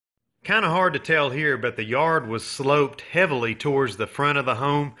kind of hard to tell here, but the yard was sloped heavily towards the front of the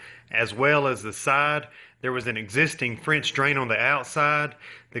home as well as the side. There was an existing French drain on the outside.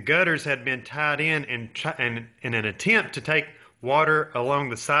 The gutters had been tied in an attempt to take water along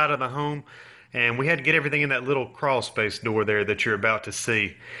the side of the home, and we had to get everything in that little crawl space door there that you're about to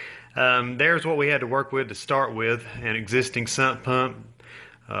see. There's what we had to work with to start with: an existing sump pump,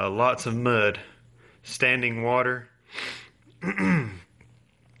 lots of mud, standing water.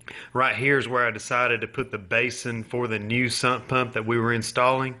 Right here is where I decided to put the basin for the new sump pump that we were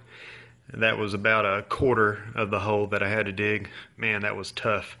installing. That was about a quarter of the hole that I had to dig. Man, that was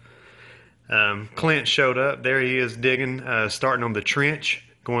tough. Clint showed up. There he is digging, starting on the trench,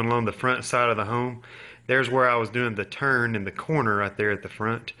 going along the front side of the home. There's where I was doing the turn in the corner right there at the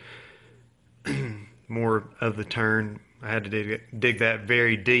front. More of the turn. I had to dig that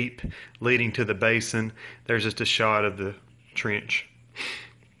very deep, leading to the basin. There's just a shot of the trench.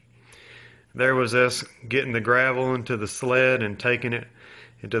 There was us getting the gravel into the sled and taking it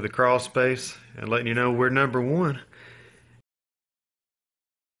into the crawl space and letting you know we're number one.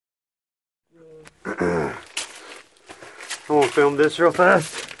 I'm gonna film this real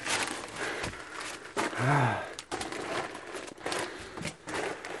fast.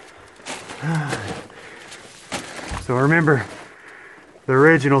 So remember, the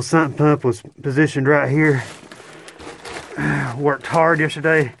original sump pump was positioned right here. Worked hard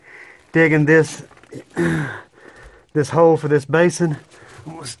yesterday digging this hole for this basin.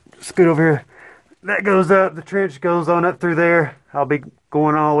 I'm gonna scoot over here. That goes up, the trench goes on up through there. I'll be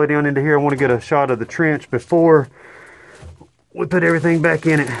going all the way down into here. I want to get a shot of the trench before we put everything back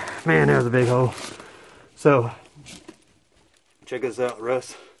in it. Man, that was a big hole. So, check this out,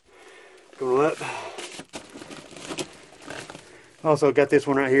 Russ. Going up. Also got this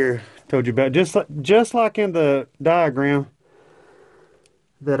one right here, told you about. Just like in the diagram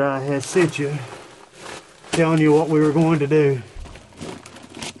that I had sent you, telling you what we were going to do.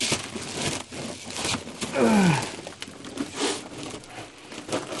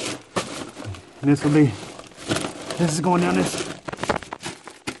 And this is going down this,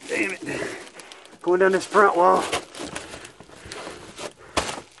 damn it, going down this front wall.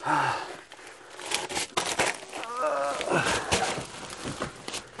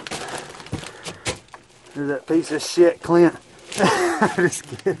 There's that piece of shit, Clint. Just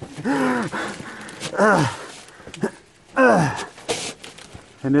kidding.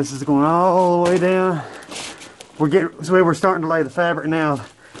 And this is going all the way down. So we're starting to lay the fabric now.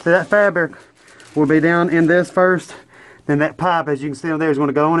 So that fabric will be down in this first. Then that pipe, as you can see on there, is going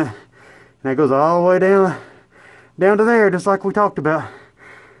to go on it. And that goes all the way down to there, just like we talked about.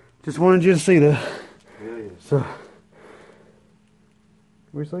 Just wanted you to see that. Yeah, yeah. So,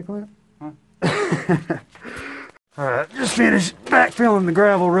 what do you say, Clint? Huh? Alright, just finished backfilling the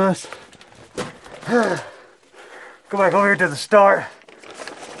gravel, Russ. Go back over here to the start.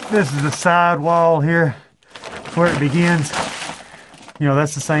 This is the side wall here, where it begins. You know,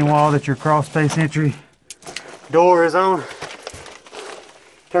 that's the same wall that your crawl space entry door is on.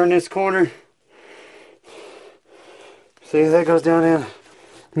 Turn this corner. See, that goes down in. You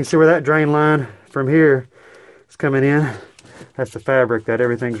can see where that drain line from here is coming in. That's the fabric that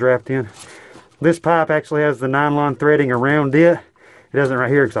everything's wrapped in. This pipe actually has the nylon threading around it. It doesn't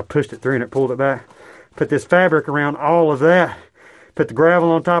right here because I pushed it through and it pulled it back. Put this fabric around all of that. Put the gravel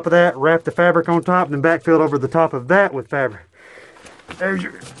on top of that. Wrap the fabric on top and then backfill over the top of that with fabric. There's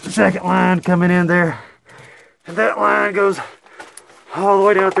your second line coming in there. And that line goes all the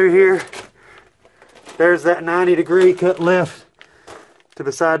way down through here. There's that 90-degree cut left to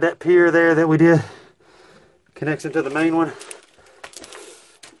beside that pier there that we did. Connects into the main one.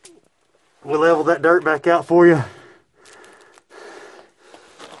 We'll level that dirt back out for you.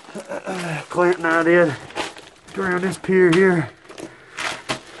 Clint and I did. Go around this pier here.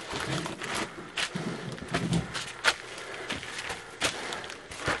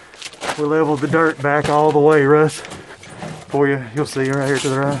 We leveled the dirt back all the way, Russ, for you. You'll see right here to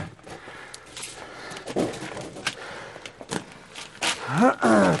the right.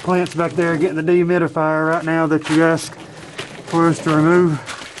 Clint's back there getting the dehumidifier right now that you asked for us to remove.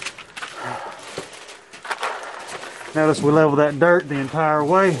 Notice we leveled that dirt the entire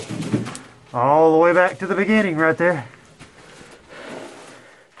way, all the way back to the beginning right there.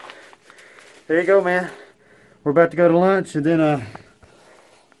 There you go, man. We're about to go to lunch, and then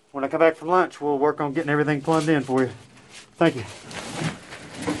when I come back from lunch, we'll work on getting everything plumbed in for you. Thank you.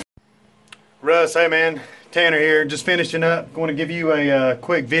 Russ, hey man, Tanner here, just finishing up. Going to give you a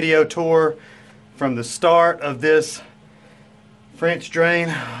quick video tour from the start of this French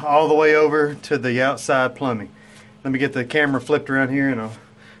drain all the way over to the outside plumbing. Let me get the camera flipped around here and I'll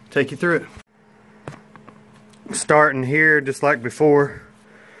take you through it. Starting here just like before,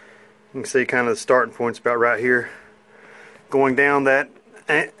 you can see kind of the starting point's about right here. Going down that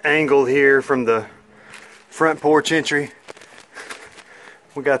angle here from the front porch entry,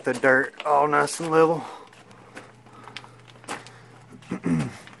 we got the dirt all nice and level. And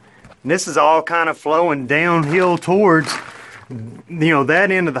this is all kind of flowing downhill towards, you know,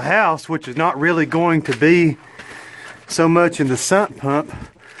 that end of the house, which is not really going to be so much in the sump pump.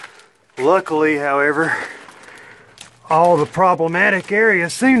 Luckily, however, all the problematic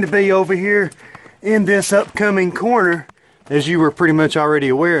areas seem to be over here in this upcoming corner, as you were pretty much already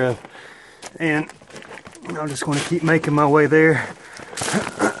aware of. And I'm just going to keep making my way there.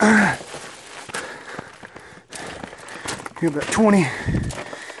 Here about 20,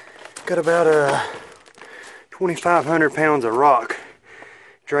 got about 2,500 pounds of rock,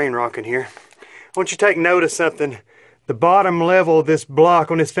 drain rock in here. I want you to take note of something. The bottom level of this block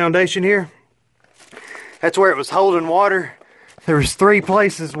on this foundation here, that's where it was holding water. There was 3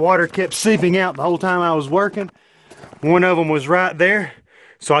 places water kept seeping out the whole time I was working. One of them was right there.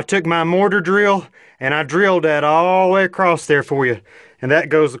 So I took my mortar drill and I drilled that all the way across there for you. And that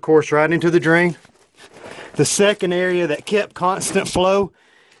goes, of course, right into the drain. The second area that kept constant flow,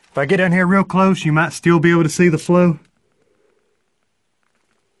 if I get down here real close, you might still be able to see the flow.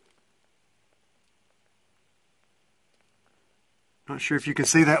 Not sure if you can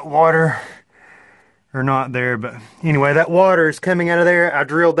see that water or not there, but anyway, that water is coming out of there. I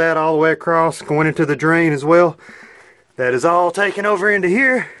drilled that all the way across, going into the drain as well. That is all taken over into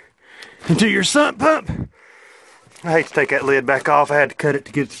here, into your sump pump. I hate to take that lid back off. I had to cut it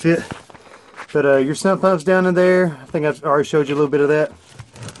to get it to fit. But your sump pump's down in there. I think I've already showed you a little bit of that.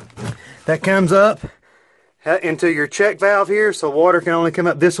 That comes up into your check valve here, so water can only come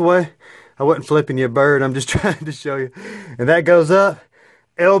up this way. I wasn't flipping you a bird, I'm just trying to show you. And that goes up,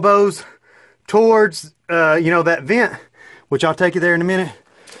 elbows towards, you know, that vent, which I'll take you there in a minute.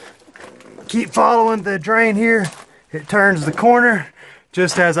 Keep following the drain here. It turns the corner,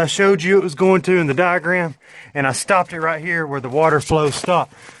 just as I showed you it was going to in the diagram. And I stopped it right here where the water flow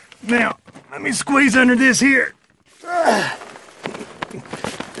stopped. Now, let me squeeze under this here. And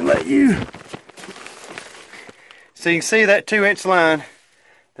let you. So you can see that 2-inch line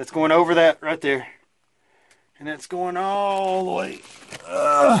that's going over that right there. And that's going all the way.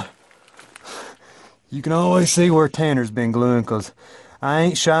 You can always see where Tanner's been gluing, because I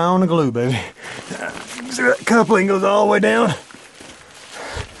ain't shy on the glue, baby. See that coupling goes all the way down?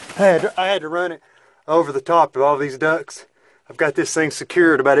 I had to run it over the top of all these ducts. I've got this thing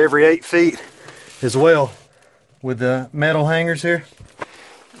secured about every 8 feet as well with the metal hangers here.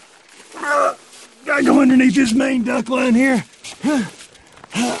 Gotta go underneath this main duct line here.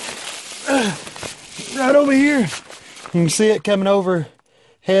 Right over here. You can see it coming over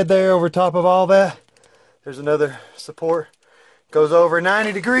head there over top of all that. There's another support. Goes over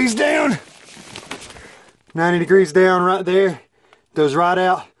 90 degrees down. 90 degrees down right there. Goes right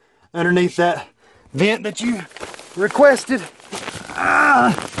out underneath that vent that you requested.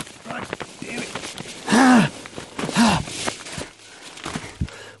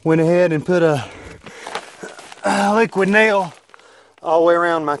 Went ahead and put a liquid nail all the way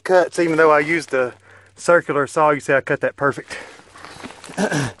around my cuts, even though I used a circular saw. You see I cut that perfect.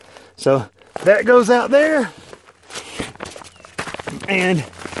 So that goes out there. And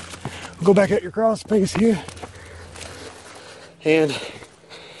go back at your cross piece here. And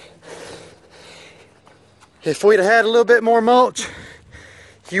if we'd have had a little bit more mulch,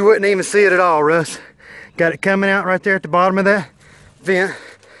 you wouldn't even see it at all, Russ. Got it coming out right there at the bottom of that vent,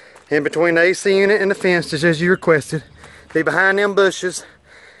 in between the AC unit and the fence, just as you requested. Be behind them bushes.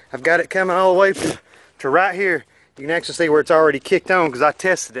 I've got it coming all the way to right here. You can actually see where it's already kicked on, because I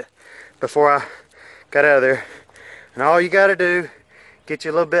tested it before I got out of there. And all you got to do, get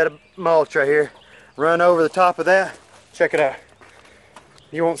you a little bit of mulch right here, run over the top of that. Check it out.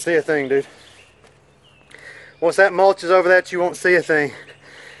 You won't see a thing, dude. Once that mulch is over that, you won't see a thing.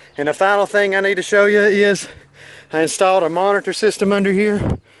 And the final thing I need to show you is I installed a monitor system under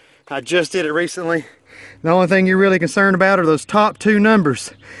here. I just did it recently. The only thing you're really concerned about are those top 2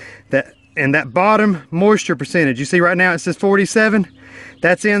 numbers. And that bottom moisture percentage. You see right now it says 47.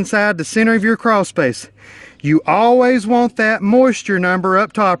 That's inside the center of your crawl space. You always want that moisture number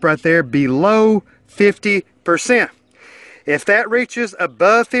up top right there below 50%. If that reaches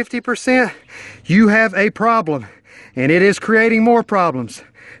above 50%, you have a problem, and it is creating more problems.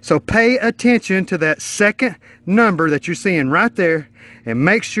 So pay attention to that second number that you're seeing right there, and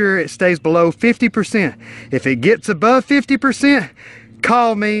make sure it stays below 50%. If it gets above 50%,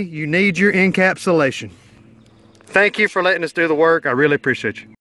 call me. You need your encapsulation. Thank you for letting us do the work. I really appreciate you.